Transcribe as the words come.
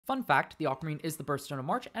Fun fact, the Aquamarine is the birthstone of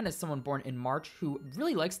March, and as someone born in March who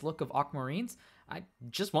really likes the look of Aquamarines, I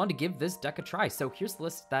just wanted to give this deck a try, so here's the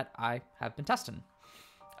list that I have been testing.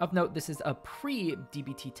 Of note, this is a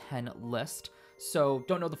pre-D-BT10 list, so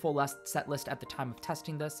don't know the full set list at the time of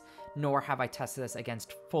testing this, nor have I tested this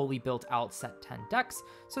against fully built out set 10 decks,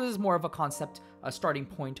 so this is more of a concept, a starting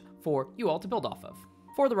point for you all to build off of.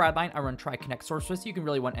 For the ride line, I run Tri-Connect Sorceress. You can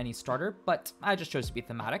really want any starter, but I just chose to be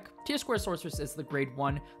thematic. T-Square Sorceress is the grade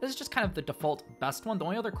 1. This is just kind of the default best one. The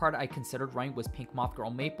only other card I considered running was Pink Moth Girl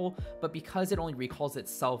Maple, but because it only recalls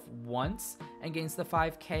itself once and gains the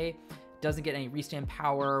 5k, doesn't get any restand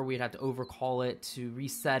power, we'd have to overcall it to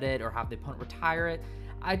reset it or have the opponent retire it.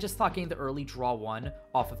 I just thought getting the early draw 1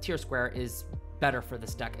 off of Tier Square is better for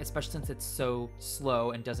this deck, especially since it's so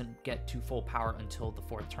slow and doesn't get to full power until the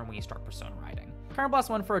 4th turn when you start Persona riding. Counterblast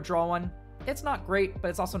 1 for a draw 1. It's not great, but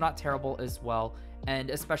it's also not terrible as well, and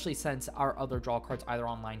especially since our other draw cards either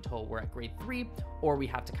online till we're at grade 3 or we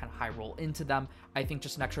have to kind of high roll into them, I think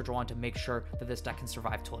just an extra draw 1 to make sure that this deck can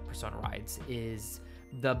survive till it Persona rides is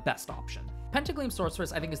the best option. Pentagleam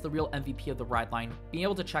Sorceress, I think, is the real MVP of the ride line. Being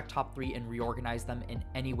able to check top 3 and reorganize them in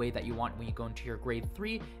any way that you want when you go into your grade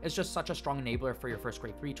 3 is just such a strong enabler for your first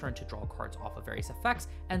grade 3 turn to draw cards off of various effects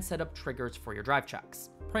and set up triggers for your drive checks.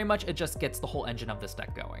 Pretty much it just gets the whole engine of this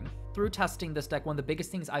deck going. Through testing this deck, one of the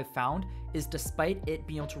biggest things I've found is despite it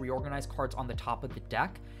being able to reorganize cards on the top of the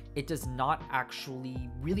deck, it does not actually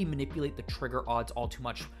really manipulate the trigger odds all too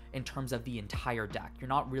much in terms of the entire deck. You're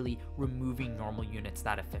not really removing normal units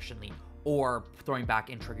that efficiently or throwing back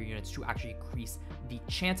in trigger units to actually increase the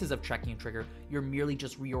chances of checking a trigger. You're merely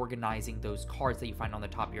just reorganizing those cards that you find on the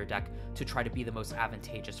top of your deck to try to be the most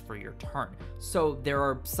advantageous for your turn. So there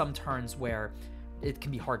are some turns where it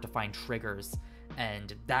can be hard to find triggers,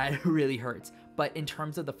 and that really hurts. But in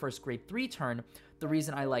terms of the first grade 3 turn, the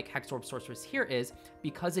reason I like Hexaorb Sorceress here is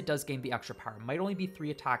because it does gain the extra power. It might only be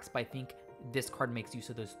 3 attacks, but I think this card makes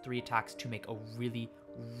use of those 3 attacks to make a really,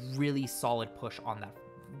 really solid push on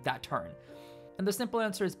that turn. And the simple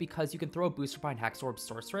answer is because you can throw a booster behind Hexaorb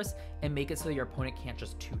Sorceress and make it so your opponent can't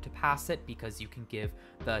just 2 to pass it, because you can give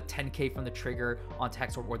the 10k from the trigger onto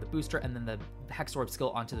Hexaorb or the booster, and then the Hexaorb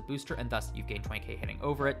skill onto the booster, and thus you've gained 20k hitting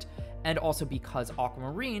over it. And also because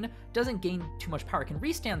Aquamarine doesn't gain too much power. It can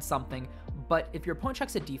restand something, but if your opponent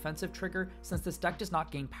checks a defensive trigger, since this deck does not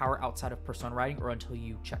gain power outside of Persona riding or until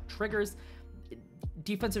you check triggers,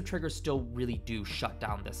 defensive triggers still really do shut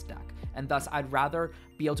down this deck, and thus I'd rather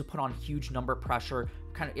be able to put on huge number pressure,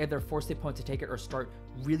 kind of either force the opponent to take it or start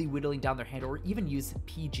really whittling down their hand, or even use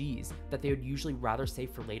PGs that they would usually rather save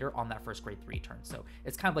for later on that first grade 3 turn. So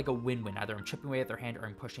it's kind of like a win-win. Either I'm chipping away at their hand or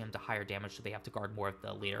I'm pushing them to higher damage so they have to guard more of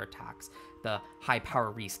the later attacks, the high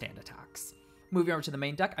power restand attacks. Moving over to the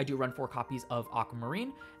main deck, I do run 4 copies of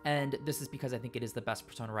Aquamarine, and this is because I think it is the best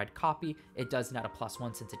Persona Ride copy. It does net a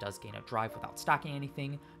 +1 since it does gain a drive without stacking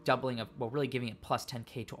anything. Doubling of, well, really giving it plus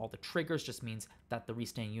 10k to all the triggers just means that the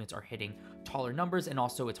restanding units are hitting taller numbers, and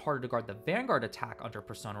also it's harder to guard the Vanguard attack under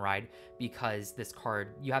Persona Ride because this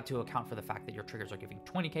card, you have to account for the fact that your triggers are giving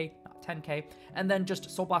 20k, not 10k. And then just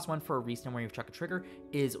Soul Blast 1 for a restand where you check a trigger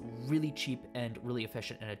is really cheap and really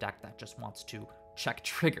efficient in a deck that just wants to check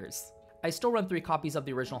triggers. I still run 3 copies of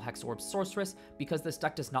the original Hexaorb Sorceress because this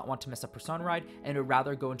deck does not want to miss a Persona Ride and would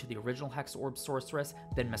rather go into the original Hexaorb Sorceress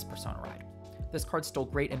than miss Persona Ride. This card's still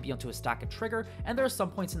great and being able to stack a trigger, and there are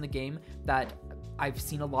some points in the game that I've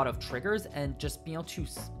seen a lot of triggers, and just being able to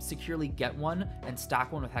securely get one and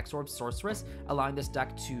stack one with Hexaorb Sorceress, allowing this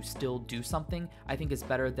deck to still do something, I think is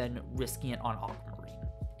better than risking it on Aquamarine.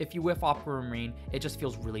 If you whiff Aquamarine, it just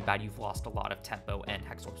feels really bad. You've lost a lot of tempo, and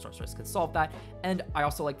Hexaorb Sorceress can solve that. And I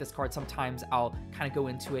also like this card. Sometimes I'll kind of go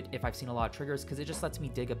into it if I've seen a lot of triggers, because it just lets me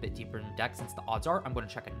dig a bit deeper in the deck, since the odds are I'm going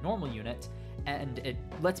to check a normal unit, and it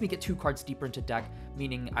lets me get 2 cards deeper into deck,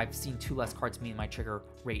 meaning I've seen 2 less cards, meaning my trigger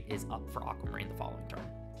rate is up for Aquamarine the following turn.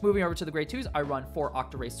 Moving over to the grade 2s, I run 4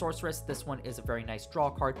 Octaray Sorceress. This one is a very nice draw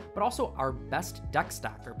card, but also our best deck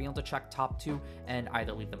stacker. Being able to check top 2 and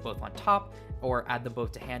either leave them both on top or add them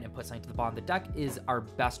both to hand and put something to the bottom of the deck is our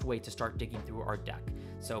best way to start digging through our deck.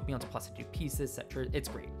 So being able to plus a few pieces, it's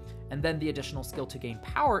great. And then the additional skill to gain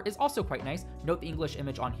power is also quite nice. Note the English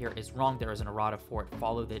image on here is wrong. There is an errata for it.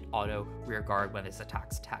 Follow the auto rear guard when this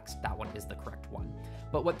attacks text. That one is the correct one.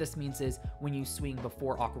 But what this means is when you swing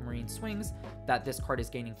before Aquamarine swings, that this card is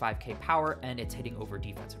gaining 5k power and it's hitting over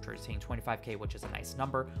defensive triggers, hitting 25k, which is a nice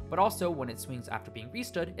number. But also when it swings after being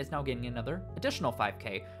restood, it's now gaining another additional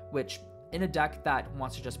 5k, which in a deck that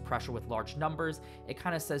wants to just pressure with large numbers, it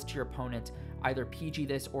kind of says to your opponent, either PG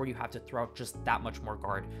this or you have to throw out just that much more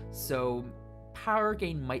guard. So power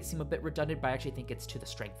gain might seem a bit redundant, but I actually think it's to the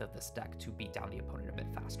strength of this deck to beat down the opponent a bit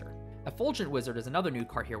faster. Effulgent Wizard is another new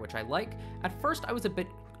card here, which I like. At first, I was a bit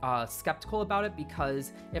skeptical about it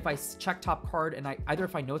because if I check top card and either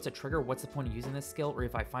if I know it's a trigger, what's the point of using this skill, or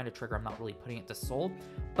if I find a trigger, I'm not really putting it to soul.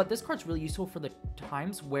 But this card's really useful for the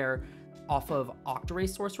times where off of Octray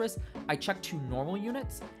Sorceress, I check 2 normal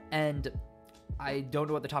units and I don't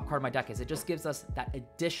know what the top card of my deck is. It just gives us that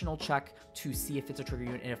additional check to see if it's a trigger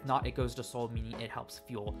unit, and if not, it goes to soul, meaning it helps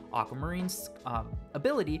fuel Aquamarine's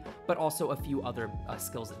ability, but also a few other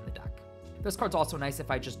skills in the deck. This card's also nice if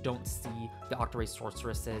I just don't see the Octray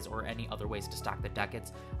Sorceresses or any other ways to stack the deck.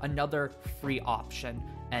 It's another free option,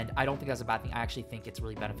 and I don't think that's a bad thing. I actually think it's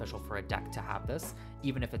really beneficial for a deck to have this,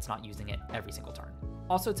 even if it's not using it every single turn.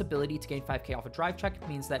 Also, its ability to gain 5k off a drive check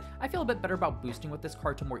means that I feel a bit better about boosting with this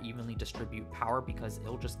card to more evenly distribute power, because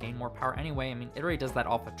it'll just gain more power anyway. I mean, it already does that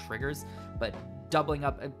off of triggers, but doubling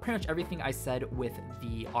up pretty much everything I said with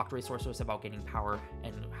the Octray Sorceress about gaining power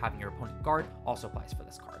and having your opponent guard also applies for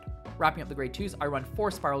this card. Wrapping up the grade 2s, I run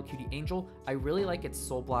 4 Spiral Cutie Angel. I really like its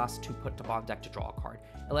Soul Blast to put to bottom deck to draw a card.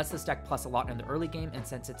 It lets this deck plus a lot in the early game, and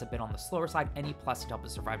since it's a bit on the slower side, any plus to help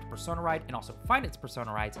it survive to Persona Ride and also find its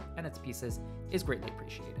Persona Rides and its pieces is greatly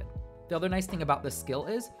appreciated. The other nice thing about this skill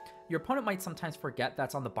is your opponent might sometimes forget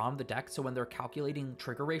that's on the bottom of the deck, so when they're calculating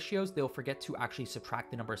trigger ratios, they'll forget to actually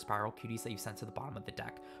subtract the number of Spiral Cuties that you sent to the bottom of the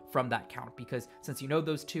deck from that count, because since you know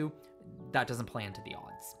those two, that doesn't play into the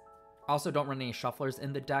odds. Also, don't run any shufflers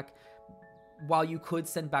in the deck. While you could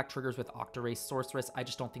send back triggers with Octray Sorceress, I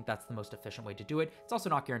just don't think that's the most efficient way to do it. It's also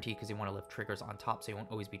not guaranteed because you want to lift triggers on top, so you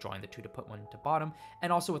won't always be drawing the 2 to put 1 to bottom.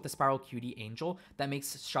 And also with the Spiral Cutie Angel, that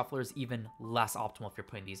makes shufflers even less optimal if you're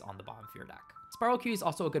putting these on the bottom of your deck. Spiral Cutie is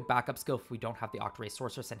also a good backup skill if we don't have the Octray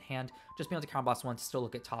Sorceress in hand. Just being able to counterblast 1 to still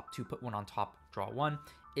look at top 2, put 1 on top, draw 1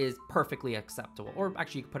 is perfectly acceptable. Or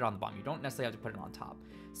actually, you can put it on the bottom. You don't necessarily have to put it on top.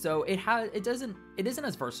 So it isn't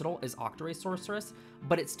as versatile as Octray Sorceress,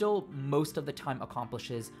 but it still most of the time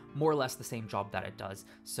accomplishes more or less the same job that it does.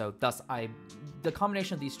 So thus, the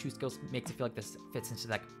combination of these 2 skills makes it feel like this fits into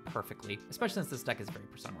the deck perfectly, especially since this deck is very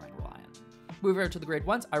Persona Ride reliant. Moving over to the grade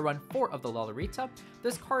 1s, I run 4 of the Lolarita.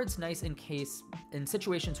 This card's nice in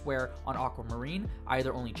situations where on Aquamarine, I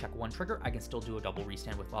either only check 1 trigger, I can still do a double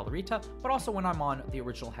restand with Lolarita, but also when I'm on the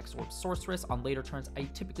original Hexaorb Sorceress on later turns, I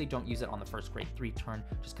typically don't use it on the first grade 3 turn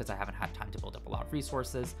just because I haven't had time to build up a lot of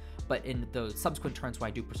resources, but in the subsequent turns when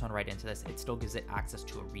I do Persona Ride into this, it still gives it access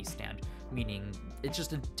to a restand, meaning it's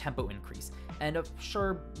just a tempo increase. And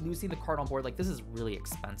sure, losing the card on board, like this is really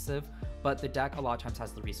expensive, but the deck a lot of times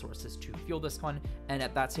has the resources to fuel this one, and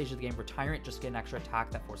at that stage of the game, retiring it, just get an extra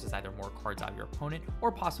attack that forces either more cards out of your opponent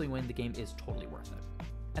or possibly win the game is totally worth it.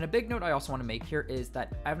 And a big note I also want to make here is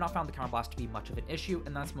that I have not found the counterblast to be much of an issue,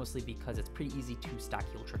 and that's mostly because it's pretty easy to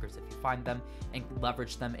stack heal triggers if you find them and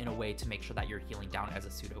leverage them in a way to make sure that you're healing down as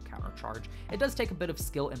a pseudo counter charge. It does take a bit of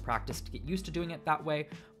skill and practice to get used to doing it that way,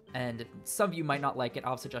 and some of you might not like it.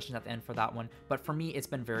 I'll have suggestions at the end for that one, but for me, it's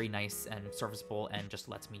been very nice and serviceable and just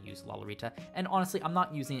lets me use Lolarita. And honestly, I'm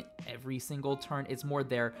not using it every single turn. It's more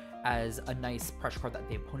there as a nice pressure card that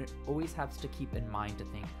the opponent always has to keep in mind to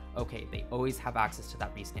think, okay, they always have access to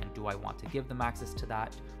that restand. Do I want to give them access to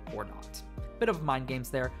that or not? Bit of mind games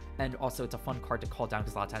there, and also it's a fun card to call down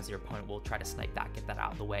because a lot of times your opponent will try to snipe that, get that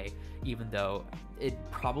out of the way, even though it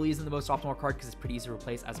probably isn't the most optimal card because it's pretty easy to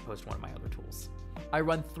replace as opposed to one of my other tools. I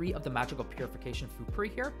run 3 of the Magical Purification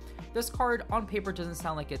Fupri here. This card on paper doesn't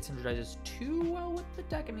sound like it synergizes too well with the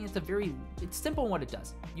deck. I mean, it's simple in what it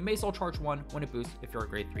does. You may soul charge 1 when it boosts if you're a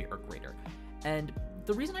grade 3 or greater. And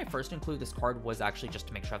the reason I first included this card was actually just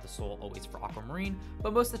to make sure I have the soul always for Aquamarine,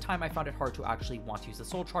 but most of the time I found it hard to actually want to use the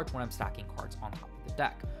soul charge when I'm stacking cards on top of the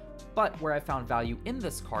deck. But where I found value in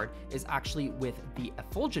this card is actually with the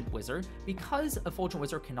Effulgent Wizard, because Effulgent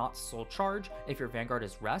Wizard cannot soul charge if your Vanguard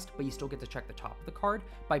is rest, but you still get to check the top of the card.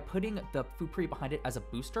 By putting the Fupri behind it as a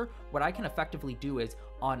booster, what I can effectively do is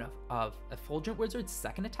on Effulgent Wizard's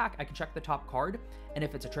second attack, I can check the top card, and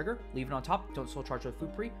if it's a trigger, leave it on top, don't soul charge with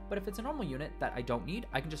Fupri, but if it's a normal unit that I don't need,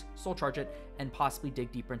 I can just soul charge it and possibly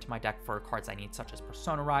dig deeper into my deck for cards I need, such as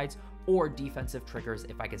Persona Rides or defensive triggers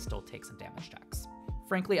if I can still take some damage checks.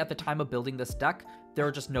 Frankly, at the time of building this deck, there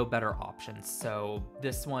are just no better options, so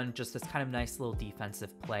this one, just this kind of nice little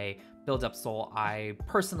defensive play, builds up soul, I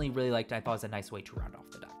personally really liked, and I thought it was a nice way to round off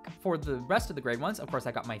the deck. For the rest of the grade 1s, of course,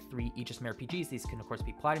 I got my 3 Aegis Mare RPGs. These can, of course,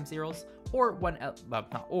 be Platinum Zeros, or one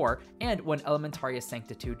Elementaria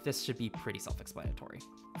Sanctitude. This should be pretty self-explanatory.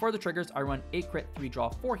 For the triggers, I run 8 crit, 3 draw,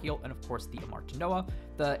 4 heal, and of course the Amartanoa.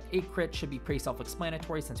 The 8 crit should be pretty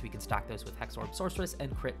self-explanatory since we can stack those with Hexaorb Sorceress,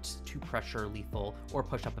 and crit to pressure lethal or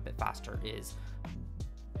push up a bit faster is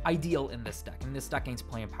ideal in this deck. And this deck gains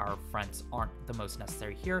playing power. Fronts aren't the most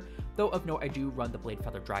necessary here, though of note I do run the Blade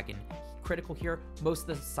Feather Dragon critical here. Most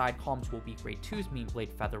of the side columns will be grade 2s, meaning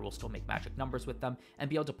Blade Feather will still make magic numbers with them, and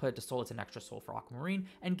be able to put it to soul. It's an extra soul for Aquamarine,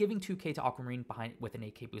 and giving 2k to Aquamarine behind with an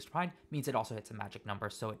 8k boost behind means it also hits a magic number,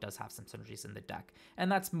 so it does have some synergies in the deck,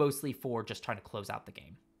 and that's mostly for just trying to close out the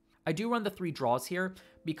game. I do run the 3 draws here.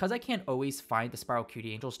 Because I can't always find the Spiral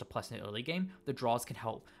Cutie Angels to plus in the early game, the draws can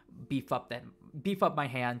help beef up my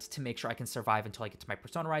hand to make sure I can survive until I get to my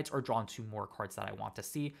Persona rides or draw into more cards that I want to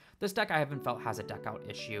see. This deck I haven't felt has a deck out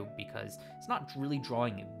issue because it's not really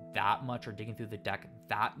drawing that much or digging through the deck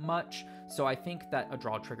that much, so I think that a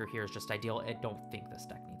draw trigger here is just ideal. I don't think this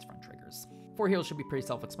deck needs front triggers. 4 heals should be pretty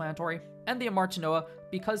self-explanatory. And the Amartanoa,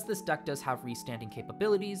 because this deck does have restanding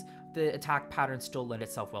capabilities, the attack pattern still lend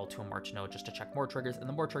itself well to Amartanoa just to check more triggers, and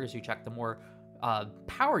the more triggers you check, the more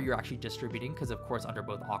power you're actually distributing, because of course under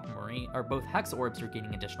both Aquamarine or both Hexaorbs you're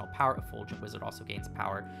gaining additional power. Effulgent Wizard also gains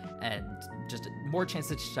power, and just more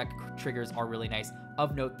chances to check triggers are really nice.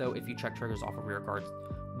 Of note though, if you check triggers off of rear guard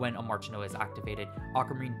when Amartanoa is activated,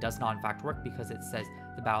 Aquamarine does not in fact work because it says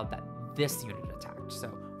the battle that this unit attacked.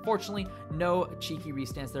 So fortunately, no cheeky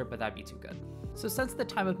restands there, but that'd be too good. So since the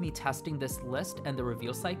time of me testing this list and the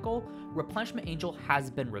reveal cycle, Replenishment Angel has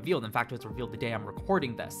been revealed. In fact, it was revealed the day I'm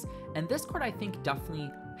recording this. And this card I think definitely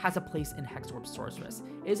has a place in Hexaorb Sorceress.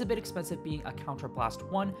 It is a bit expensive being a Counterblast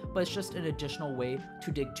 1, but it's just an additional way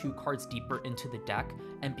to dig 2 cards deeper into the deck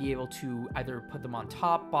and be able to either put them on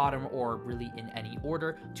top, bottom, or really in any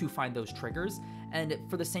order to find those triggers. And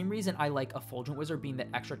for the same reason I like Effulgent Wizard being that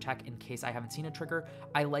extra tech in case I haven't seen a trigger,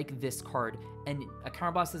 I like this card. And a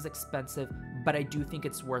Counterblast is expensive, but I do think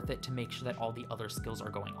it's worth it to make sure that all the other skills are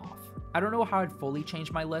going off. I don't know how I'd fully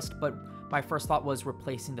change my list, but my first thought was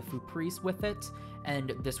replacing the Fupris with it,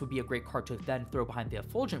 and this would be a great card to then throw behind the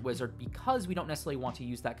Effulgent Wizard because we don't necessarily want to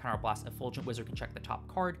use that Counterblast. Effulgent Wizard can check the top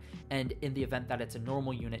card, and in the event that it's a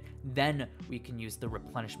normal unit, then we can use the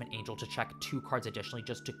Replenishment Angel to check 2 cards additionally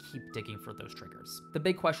just to keep digging for those triggers. The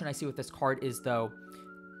big question I see with this card is though,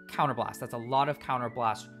 Counterblast. That's a lot of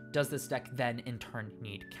Counterblast. Does this deck then in turn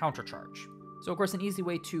need Countercharge? So of course an easy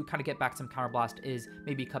way to kind of get back some Counterblast is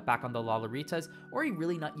maybe cut back on the Lalaritas, or you're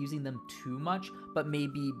really not using them too much, but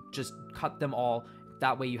maybe just cut them all.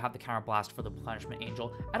 That way you have the Counterblast for the Replenishment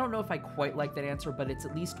Angel. I don't know if I quite like that answer, but it's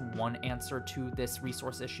at least one answer to this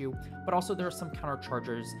resource issue. But also there are some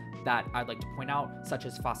counterchargers that I'd like to point out, such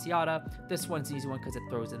as Fasciata. This one's an easy one because it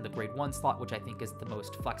throws in the grade 1 slot, which I think is the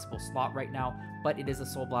most flexible slot right now, but it is a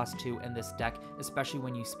Soul Blast 2 in this deck, especially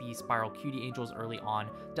when you see Spiral Cutie Angels early on.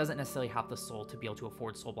 Doesn't necessarily have the soul to be able to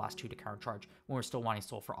afford Soul Blast 2 to countercharge when we're still wanting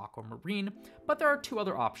soul for Aquamarine, but there are 2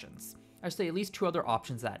 other options. I should say at least 2 other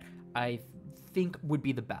options that I think would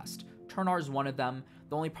be the best. Turnar is one of them.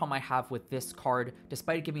 The only problem I have with this card,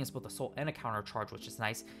 despite it giving us both a soul and a counter charge, which is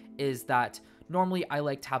nice, is that normally I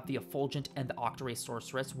like to have the Effulgent and the Octray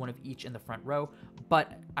Sorceress, one of each in the front row,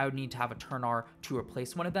 but I would need to have a Turnar to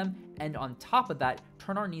replace one of them, and on top of that,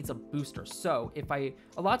 Turnar needs a booster. So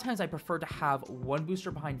a lot of times I prefer to have one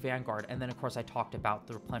booster behind Vanguard, and then of course I talked about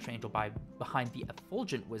the Replenishment Angel behind the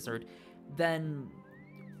Effulgent Wizard, then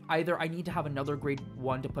either I need to have another grade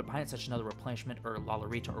 1 to put behind it, such as another Replenishment or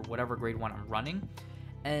Lalarita or whatever grade 1 I'm running,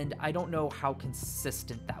 and I don't know how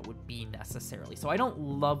consistent that would be necessarily. So I don't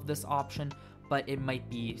love this option, but it might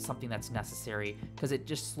be something that's necessary because it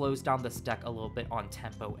just slows down this deck a little bit on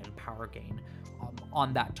tempo and power gain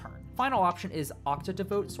on that turn. Final option is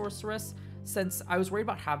Octadevote Sorceress. Since I was worried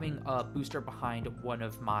about having a booster behind one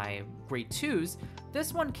of my grade 2s,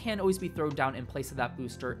 this one can always be thrown down in place of that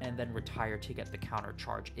booster and then retire to get the counter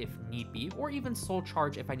charge if need be, or even soul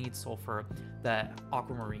charge if I need soul for the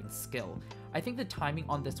Aquamarine skill. I think the timing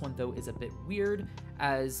on this one though is a bit weird,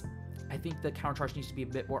 as I think the counter charge needs to be a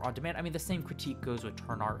bit more on demand. I mean, the same critique goes with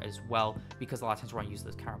Turnar as well, because a lot of times we're going to use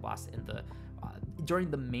those counter blasts in the during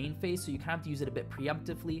the main phase, so you kind of have to use it a bit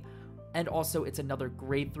preemptively. And also, it's another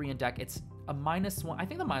grade 3 in deck. It's a -1. I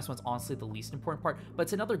think the -1's honestly the least important part, but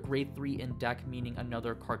it's another grade 3 in deck, meaning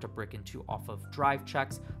another card to brick into off of drive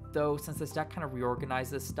checks. Though, since this deck kind of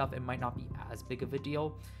reorganizes stuff, it might not be as big of a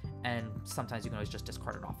deal. And sometimes you can always just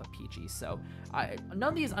discard it off of PG. So, none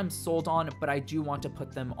of these I'm sold on, but I do want to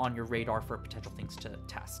put them on your radar for potential things to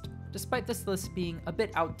test. Despite this list being a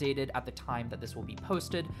bit outdated at the time that this will be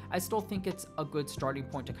posted, I still think it's a good starting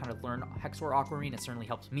point to kind of learn Hexaorb Aquamarine. It certainly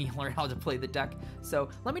helps me learn how to play the deck. So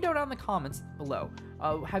let me know down in the comments below.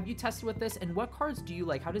 Have you tested with this, and what cards do you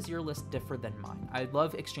like? How does your list differ than mine? I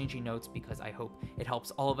love exchanging notes because I hope it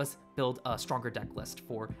helps all of us build a stronger deck list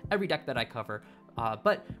for every deck that I cover.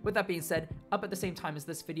 But with that being said, up at the same time as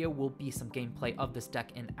this video will be some gameplay of this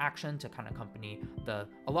deck in action to kind of accompany a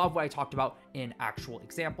lot of what I talked about in actual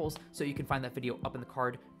examples. So you can find that video up in the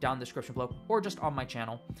card down in the description below or just on my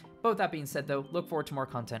channel. But with that being said though, look forward to more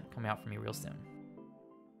content coming out from me real soon.